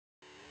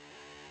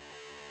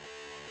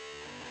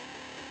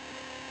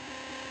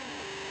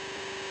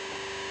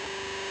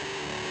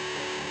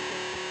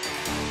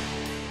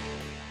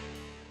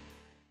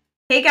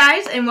Hey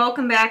guys, and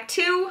welcome back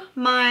to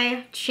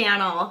my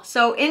channel.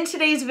 So in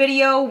today's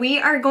video, we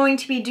are going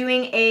to be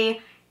doing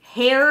a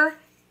hair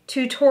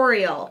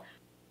tutorial.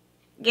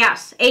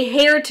 Yes, a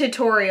hair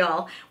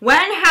tutorial. When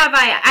have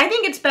I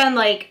think it's been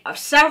like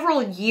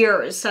several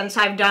years since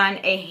I've done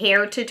a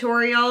hair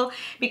tutorial,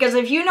 because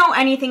if you know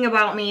anything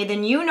about me,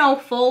 then you know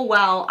full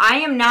well I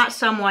am not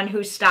someone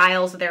who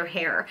styles their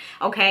hair,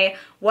 okay?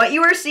 What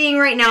you are seeing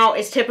right now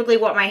is typically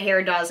what my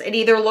hair does. It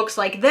either looks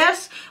like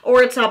this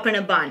or it's up in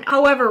a bun.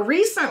 However,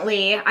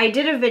 recently I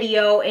did a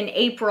video in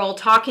April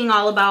talking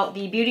all about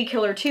the Beauty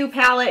Killer 2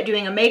 palette,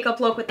 doing a makeup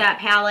look with that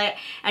palette,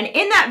 and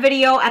in that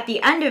video at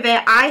the end of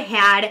it I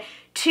had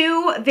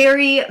two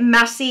very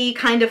messy,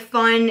 kind of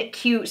fun,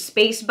 cute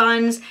space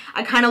buns.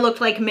 I kind of looked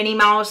like Minnie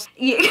Mouse.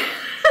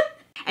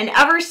 And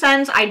ever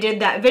since I did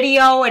that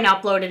video and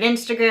uploaded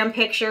Instagram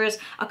pictures,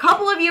 a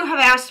couple of you have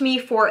asked me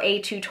for a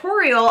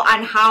tutorial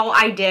on how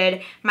I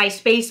did my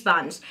space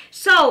buns.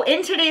 So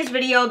in today's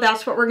video,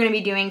 that's what we're going to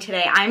be doing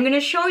today. I'm going to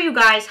show you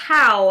guys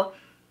how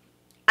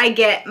I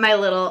get my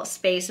little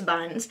space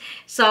buns.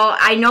 So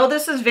I know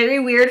this is very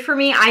weird for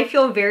me. I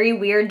feel very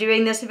weird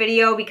doing this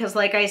video because,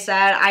 like I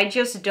said, I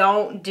just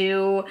don't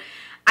do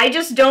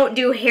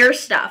hair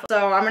stuff.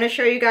 So I'm going to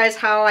show you guys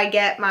how I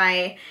get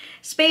my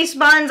space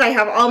buns. I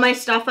have all my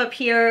stuff up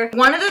here.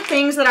 One of the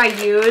things that I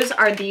use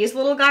are these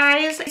little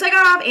guys. I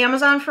got off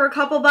Amazon for a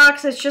couple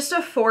bucks. It's just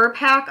a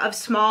 4-pack of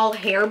small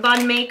hair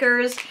bun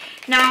makers.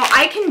 Now,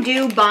 I can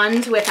do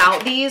buns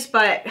without these,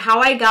 but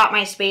how I got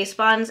my space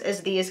buns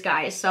is these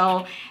guys.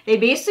 So they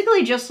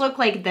basically just look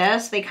like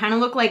this. They kind of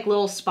look like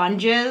little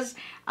sponges,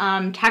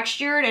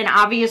 textured, and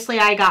obviously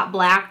I got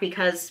black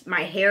because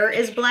my hair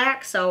is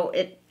black, so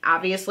it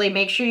obviously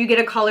make sure you get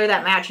a color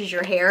that matches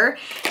your hair.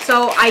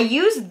 So I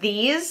use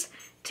these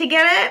to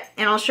get it,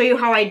 and I'll show you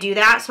how I do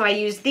that. So I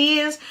use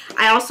these.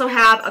 I also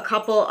have a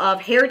couple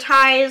of hair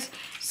ties,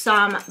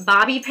 some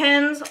bobby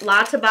pins,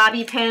 lots of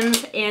bobby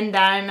pins, and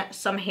then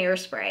some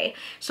hairspray.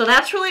 So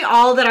that's really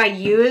all that I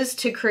use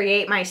to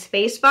create my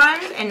space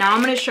buns, and now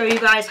I'm going to show you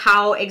guys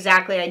how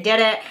exactly I did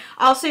it.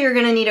 Also, you're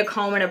going to need a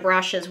comb and a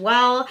brush as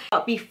well.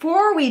 But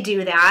before we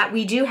do that,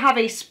 we do have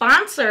a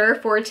sponsor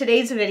for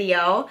today's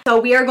video. So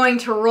we are going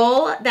to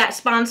roll that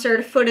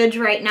sponsored footage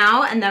right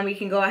now, and then we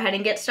can go ahead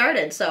and get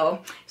started.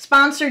 So,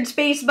 sponsored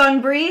space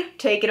bun Bree,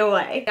 take it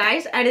away.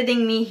 Guys,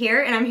 editing me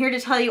here, and I'm here to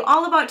tell you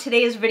all about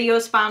today's video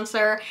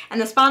sponsor. And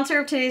the sponsor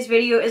of today's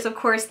video is, of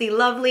course, the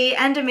lovely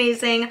and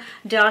amazing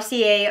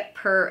Dossier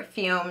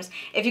perfumes.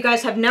 If you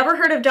guys have never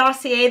heard of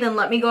Dossier, then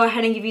let me go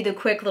ahead and give you the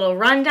quick little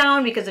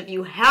rundown, because if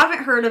you haven't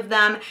heard of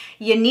them,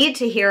 you need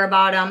to hear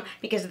about them,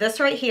 because this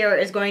right here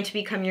is going to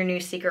become your new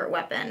secret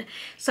weapon.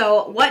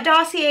 So what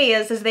Dossier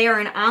is they are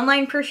an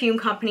online perfume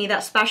company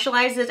that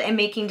specializes in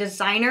making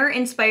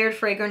designer-inspired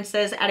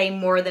fragrances at a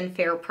more than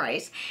fair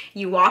price.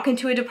 You walk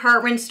into a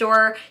department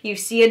store, you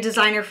see a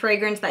designer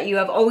fragrance that you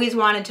have always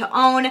wanted to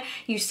own,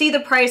 you see the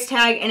price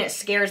tag and it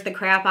scares the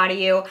crap out of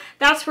you.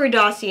 That's where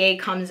Dossier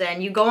comes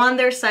in. You go on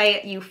their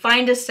site, you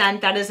find a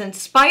scent that is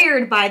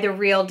inspired by the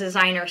real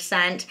designer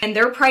scent, and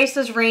their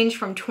prices range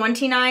from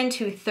 $29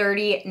 to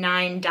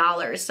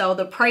 $39. So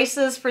the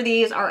prices for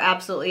these are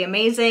absolutely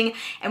amazing,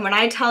 and when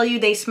I tell you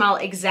they smell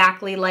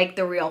exactly like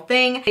the real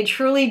thing, they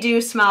truly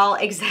do smell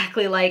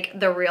exactly like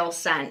the real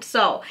scent.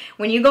 So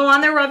when you go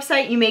on their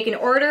website, you make an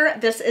order,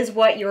 this is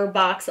what your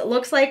box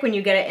looks like when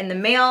you get it in the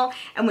mail,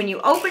 and when you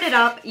open it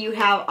up, you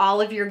have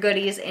all of your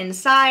goodies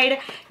inside.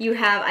 You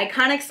have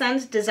iconic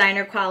scents,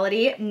 designer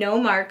quality, no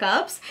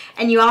markups,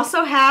 and you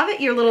also have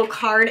your little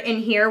card in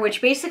here,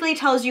 which basically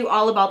tells you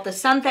all about the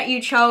scent that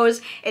you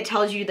chose. It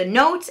tells you the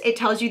notes, it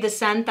tells you the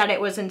scent that it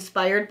was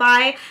inspired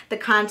by, the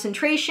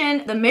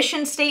concentration, the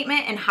mission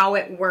statement, and how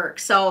it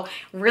works. So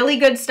really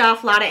good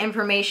stuff, a lot of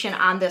information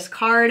on this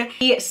card.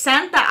 The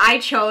scent that I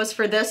chose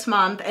for this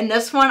month, and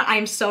this one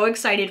I'm so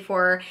excited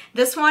for,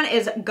 this one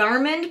is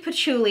Garmond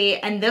Patchouli,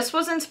 and this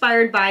was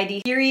inspired by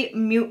the Thierry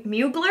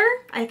Mugler,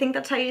 I think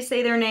that's how you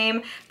say their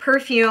name,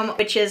 perfume,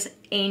 which is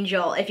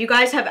Angel. If you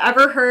guys have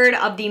ever heard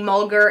of the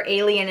Mulgar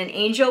Alien and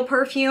Angel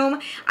perfume,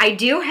 I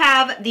do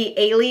have the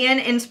Alien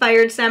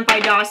inspired scent by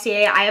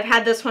Dossier. I have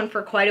had this one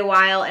for quite a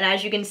while, and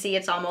as you can see,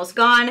 it's almost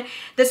gone.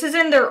 This is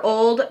in their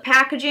old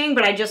packaging,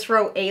 but I just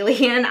wrote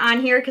Alien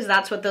on here because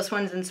that's what this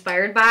one's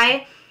inspired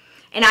by.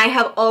 And I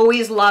have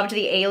always loved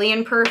the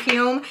Alien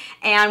perfume,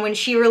 and when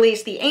she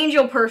released the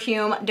Angel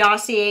perfume,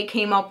 Dossier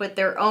came up with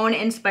their own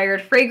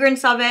inspired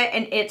fragrance of it,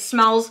 and it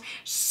smells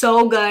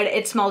so good.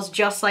 It smells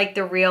just like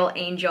the real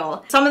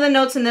Angel. Some of the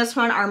notes in this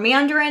one are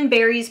mandarin,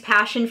 berries,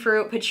 passion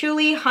fruit,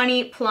 patchouli,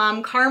 honey,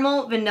 plum,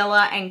 caramel,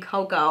 vanilla, and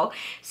cocoa.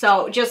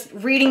 So just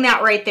reading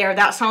that right there,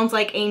 that sounds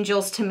like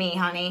angels to me,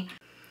 honey.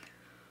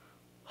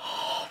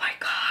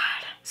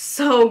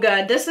 So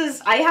good. This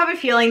is, I have a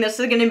feeling this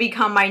is going to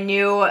become my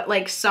new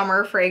like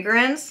summer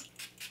fragrance.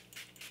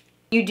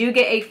 You do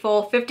get a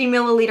full 50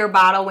 milliliter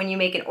bottle when you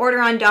make an order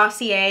on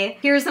Dossier.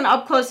 Here's an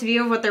up close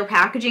view of what their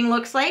packaging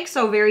looks like.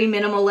 So very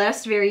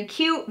minimalist, very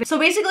cute. So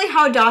basically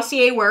how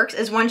Dossier works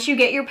is once you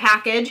get your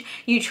package,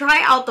 you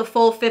try out the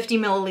full 50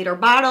 milliliter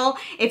bottle.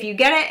 If you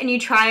get it and you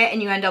try it and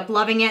you end up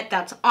loving it,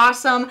 that's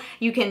awesome.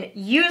 You can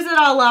use it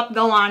all up,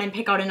 go on and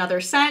pick out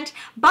another scent.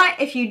 But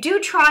if you do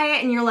try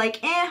it and you're like,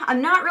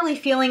 I'm not really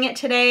feeling it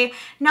today,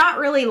 not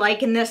really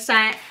liking this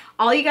scent,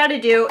 all you gotta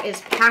do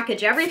is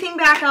package everything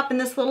back up in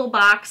this little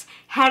box,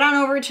 head on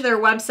over to their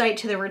website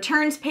to the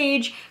returns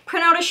page,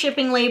 print out a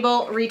shipping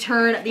label,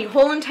 return the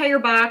whole entire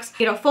box,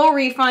 get a full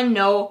refund,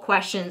 no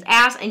questions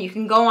asked, and you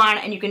can go on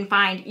and you can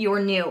find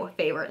your new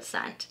favorite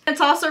scent. It's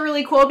also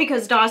really cool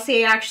because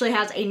Dossier actually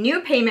has a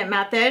new payment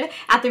method.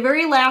 At the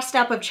very last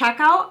step of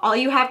checkout, all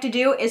you have to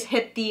do is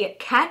hit the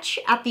catch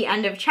at the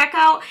end of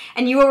checkout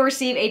and you will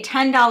receive a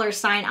 $10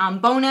 sign-on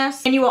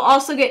bonus, and you will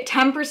also get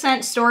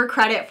 10% store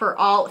credit for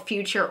all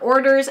future orders.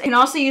 You can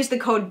also use the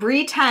code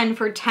BreeAnn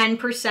for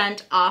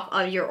 10% off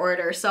of your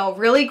order. So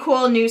really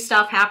cool new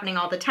stuff happening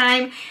all the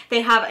time.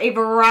 They have a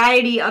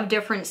variety of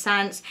different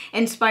scents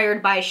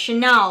inspired by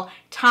Chanel,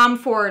 Tom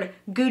Ford,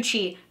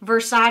 Gucci,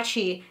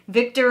 Versace,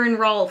 Victor and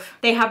Rolf.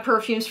 They have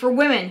perfumes for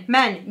women,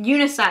 men,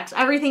 unisex,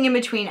 everything in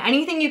between.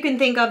 Anything you can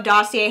think of,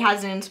 Dossier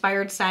has an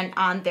inspired scent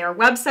on their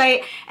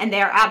website, and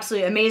they're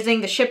absolutely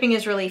amazing. The shipping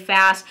is really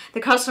fast.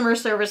 The customer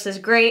service is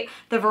great.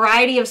 The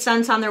variety of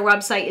scents on their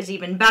website is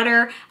even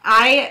better.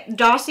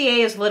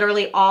 Dossier is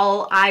literally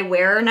all I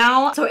wear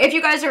now. So if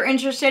you guys are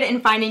interested in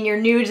finding your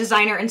new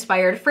designer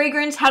inspired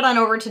fragrance, head on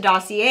over to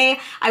Dossier.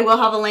 I will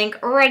have a link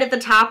right at the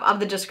top of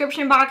the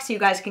description box so you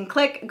guys can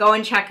click, go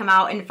and check them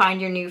out and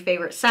find your new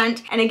favorite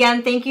scent. And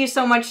again, thank you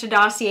so much to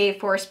Dossier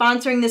for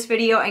sponsoring this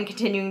video and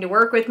continuing to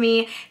work with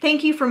me.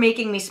 Thank you for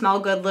making me smell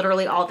good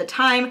literally all the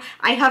time.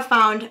 I have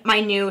found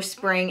my new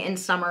spring and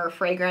summer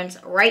fragrance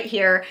right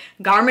here.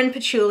 Garmin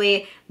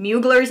Patchouli,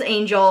 Mugler's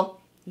Angel.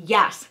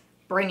 Yes,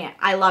 bring it.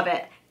 I love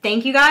it.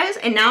 Thank you guys,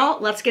 and now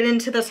let's get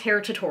into this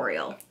hair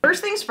tutorial.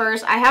 First things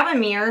first, I have a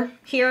mirror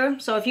here,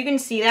 so if you can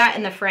see that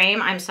in the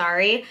frame, I'm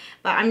sorry,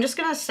 but I'm just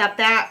gonna set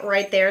that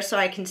right there so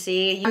I can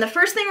see. And the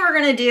first thing we're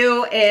gonna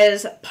do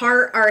is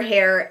part our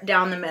hair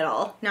down the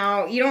middle.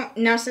 Now, you don't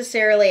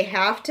necessarily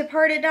have to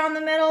part it down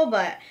the middle,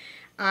 but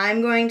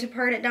I'm going to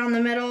part it down the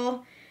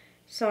middle.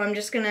 So I'm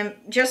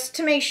just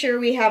to make sure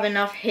we have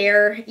enough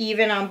hair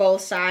even on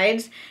both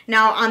sides.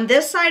 Now, on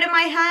this side of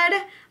my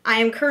head, I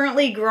am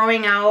currently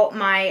growing out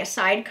my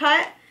side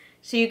cut.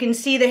 So you can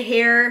see the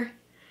hair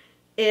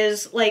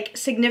is like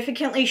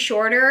significantly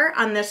shorter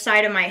on this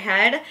side of my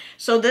head.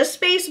 So this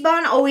space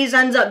bun always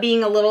ends up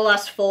being a little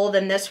less full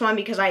than this one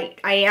because I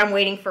am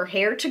waiting for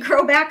hair to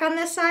grow back on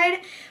this side.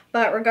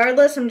 But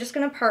regardless, I'm just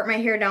gonna part my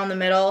hair down the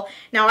middle.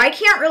 Now I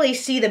can't really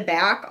see the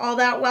back all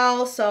that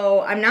well,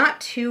 so I'm not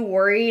too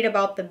worried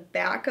about the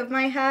back of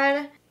my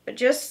head. But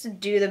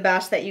just do the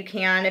best that you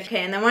can.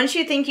 Okay, and then once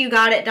you think you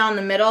got it down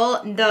the middle,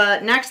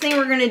 the next thing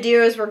we're gonna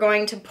do is we're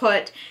going to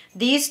put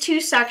these two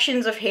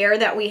sections of hair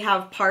that we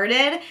have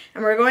parted,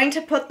 and we're going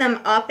to put them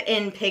up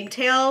in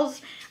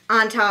pigtails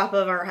on top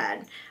of our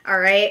head. All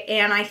right,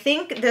 and I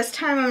think this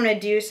time I'm gonna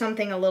do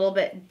something a little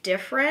bit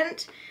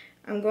different.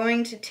 I'm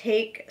going to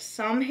take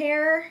some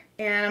hair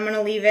and I'm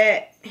gonna leave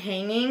it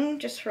hanging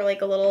just for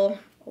like a little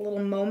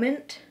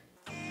moment.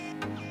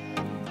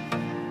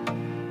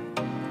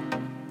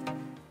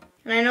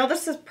 And I know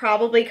this is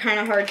probably kind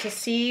of hard to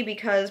see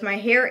because my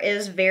hair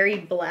is very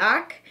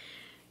black,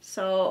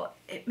 so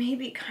it may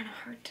be kind of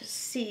hard to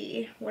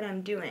see what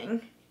I'm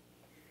doing.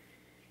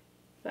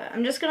 But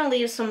I'm just going to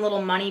leave some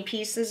little money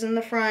pieces in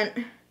the front,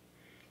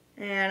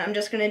 and I'm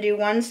just going to do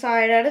one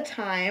side at a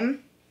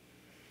time.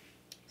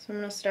 So I'm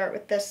going to start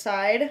with this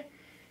side.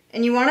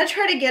 And you want to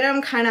try to get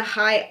them kind of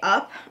high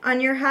up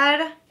on your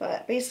head,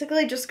 but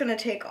basically just going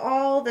to take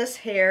all this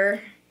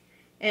hair.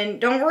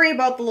 And don't worry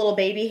about the little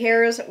baby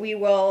hairs. We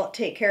will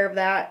take care of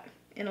that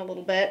in a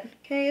little bit.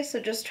 Okay, so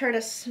just try to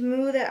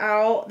smooth it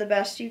out the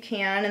best you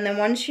can. And then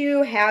once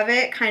you have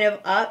it kind of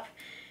up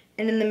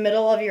and in the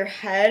middle of your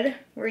head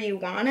where you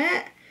want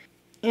it,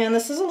 and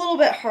this is a little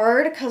bit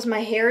hard because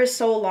my hair is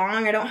so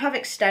long. I don't have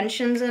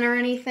extensions in or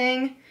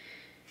anything.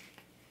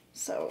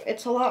 So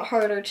it's a lot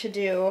harder to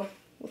do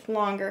with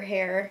longer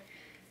hair.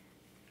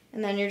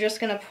 And then you're just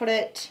gonna put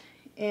it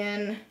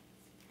in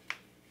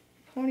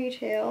a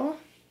ponytail.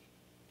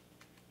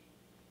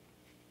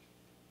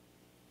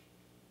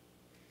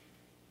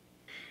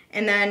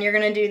 And then you're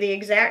going to do the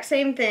exact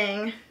same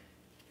thing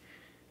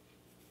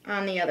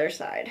on the other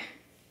side.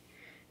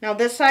 Now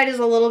this side is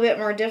a little bit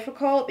more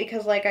difficult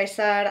because like I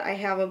said, I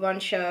have a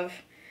bunch of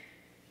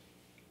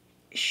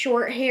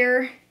short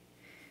hair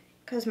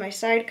because my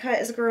side cut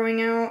is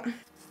growing out.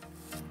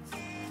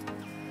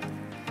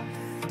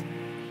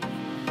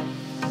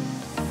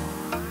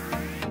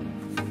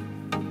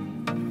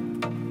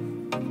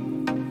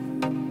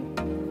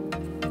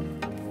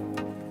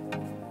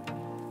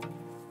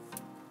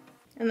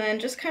 And then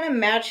just kind of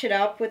match it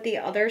up with the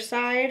other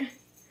side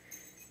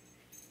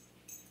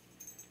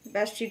the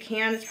best you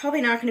can. It's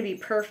probably not going to be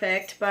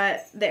perfect,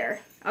 but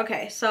there.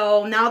 Okay,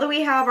 so now that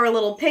we have our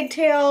little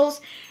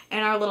pigtails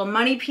and our little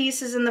money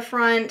pieces in the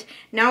front,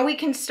 now we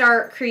can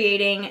start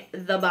creating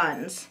the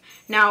buns.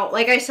 Now,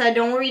 like I said,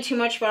 don't worry too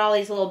much about all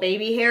these little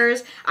baby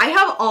hairs. I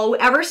have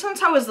ever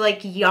since I was like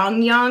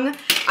young,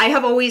 I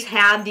have always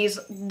had these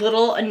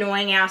little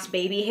annoying ass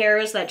baby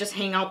hairs that just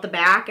hang out the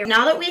back.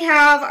 Now that we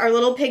have our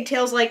little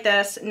pigtails like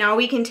this, now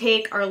we can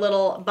take our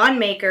little bun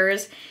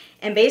makers,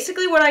 and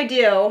basically what I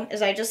do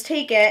is I just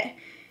take it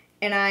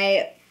and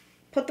I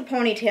put the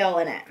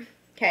ponytail in it.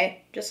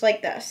 Okay, just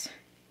like this.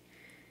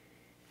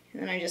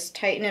 And then I just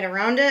tighten it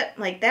around it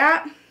like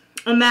that.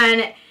 And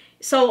then,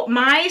 so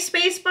my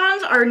space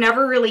buns are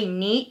never really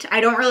neat. I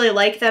don't really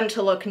like them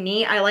to look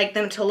neat. I like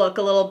them to look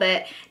a little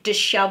bit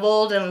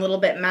disheveled and a little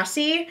bit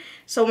messy.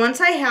 So once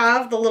I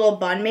have the little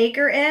bun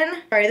maker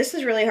in, sorry, this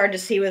is really hard to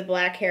see with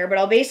black hair, but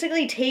I'll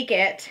basically take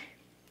it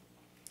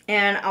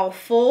and I'll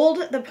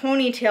fold the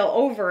ponytail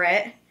over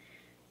it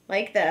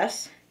like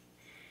this.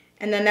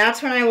 And then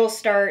that's when I will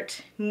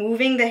start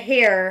moving the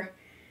hair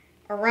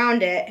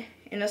around it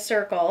in a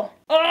circle.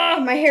 Oh,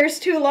 my hair's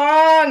too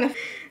long.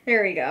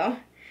 There we go.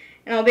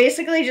 And I'll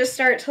basically just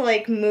start to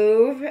like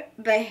move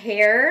the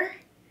hair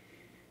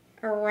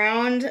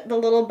around the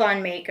little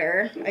bun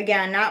maker.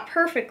 Again, not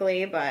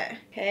perfectly, but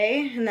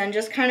okay. And then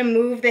just kind of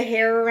move the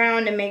hair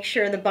around and make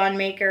sure the bun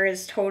maker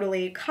is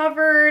totally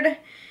covered.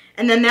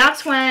 And then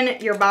that's when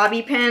your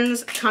bobby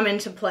pins come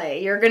into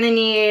play. You're gonna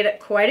need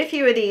quite a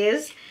few of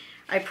these.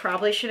 I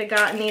probably should have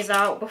gotten these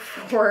out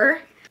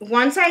before.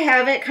 Once I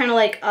have it kind of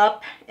like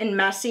up and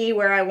messy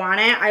where I want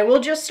it, I will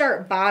just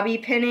start bobby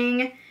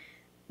pinning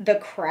the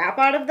crap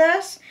out of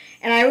this.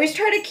 And I always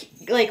try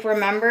to like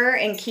remember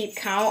and keep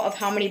count of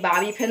how many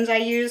bobby pins I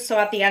use, so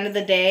at the end of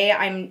the day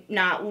I'm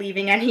not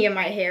leaving any of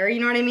my hair, you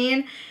know what I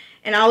mean?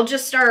 And I'll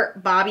just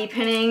start bobby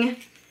pinning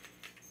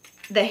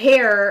the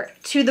hair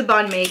to the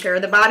bun maker.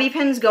 The bobby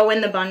pins go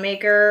in the bun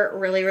maker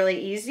really, really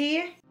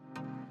easy.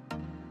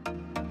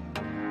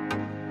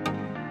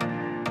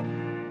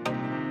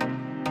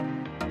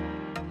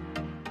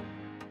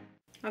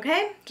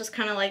 Okay, just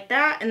kind of like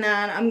that. And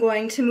then I'm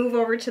going to move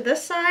over to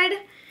this side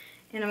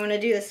and I'm going to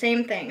do the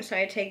same thing. So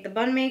I take the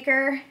bun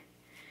maker,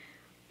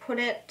 put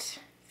it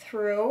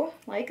through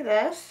like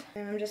this,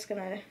 and I'm just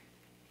going to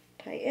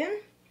tighten.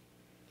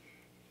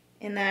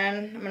 And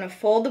then I'm going to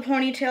fold the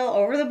ponytail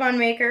over the bun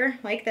maker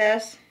like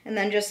this, and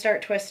then just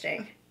start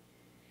twisting.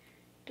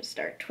 Just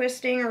start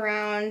twisting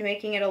around,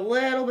 making it a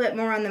little bit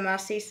more on the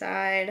messy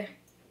side.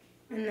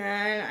 And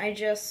then I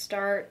just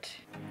start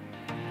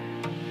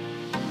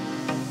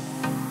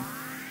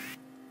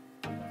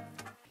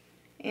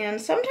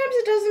and sometimes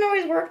it doesn't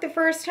always work the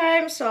first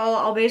time, so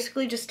I'll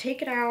basically just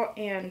take it out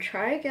and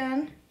try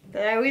again.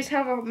 But I always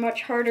have a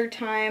much harder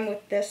time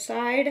with this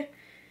side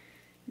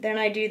than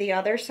I do the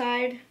other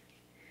side.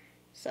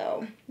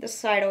 So this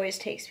side always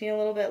takes me a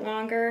little bit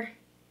longer.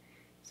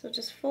 So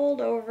just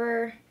fold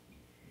over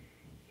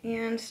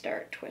and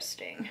start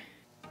twisting.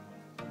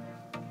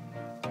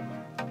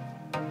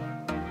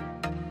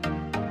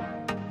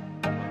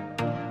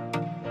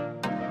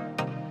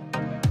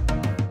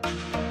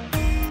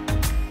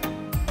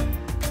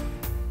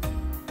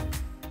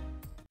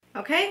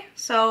 Okay,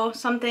 so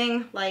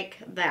something like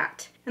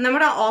that. And then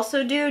what I'll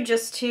also do,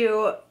 just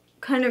to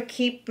kind of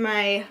keep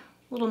my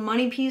little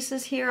money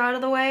pieces here out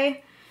of the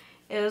way,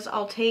 is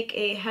I'll take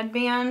a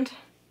headband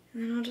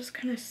and then I'll just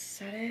kind of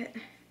set it.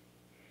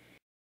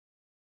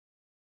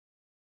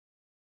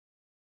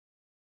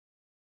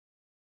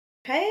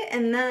 Okay,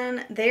 and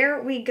then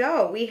there we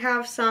go. We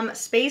have some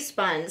space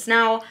buns.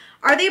 Now,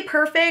 are they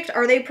perfect?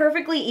 Are they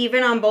perfectly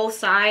even on both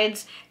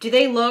sides? Do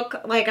they look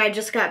like I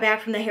just got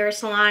back from the hair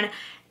salon?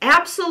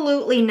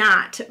 Absolutely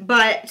not.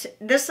 But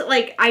this,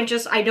 like, I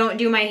don't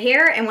do my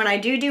hair, and when I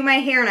do my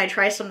hair and I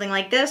try something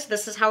like this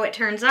is how it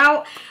turns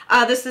out.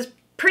 This is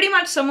pretty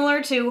much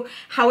similar to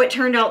how it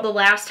turned out the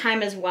last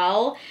time as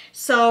well.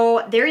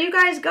 So there you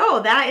guys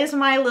go. That is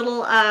my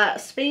little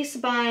space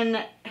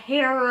bun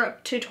hair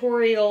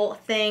tutorial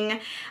thing.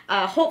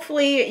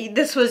 Hopefully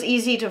this was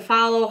easy to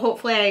follow.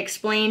 Hopefully I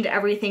explained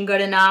everything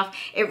good enough.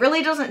 It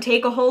really doesn't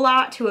take a whole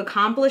lot to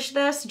accomplish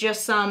this.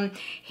 Just some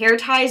hair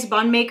ties,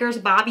 bun makers,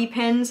 bobby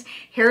pins,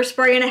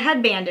 hairspray, and a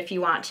headband if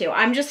you want to.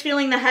 I'm just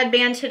feeling the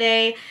headband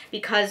today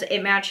because it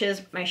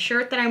matches my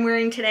shirt that I'm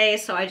wearing today,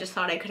 so I just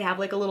thought I could have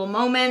like a little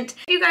moment.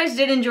 If you guys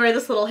did enjoy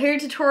this little hair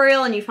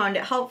tutorial and you found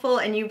it helpful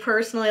and you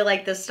personally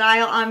like this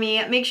style on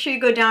me, make sure you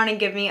go down and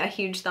give me a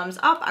huge thumbs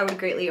up. I would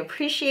greatly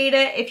appreciate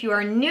it. If you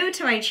are new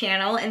to my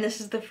channel and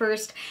this is the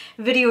first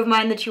video of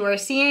mine that you are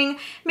seeing,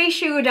 make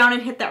sure you go down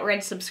and hit that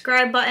red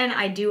subscribe button.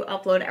 I do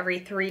upload every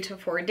 3 to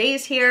 4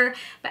 days here.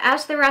 But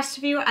as the rest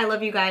of you, I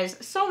love you guys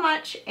so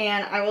much,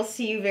 and I will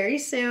see you very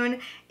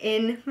soon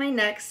in my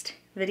next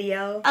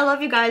video. I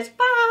love you guys.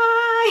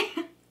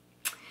 Bye!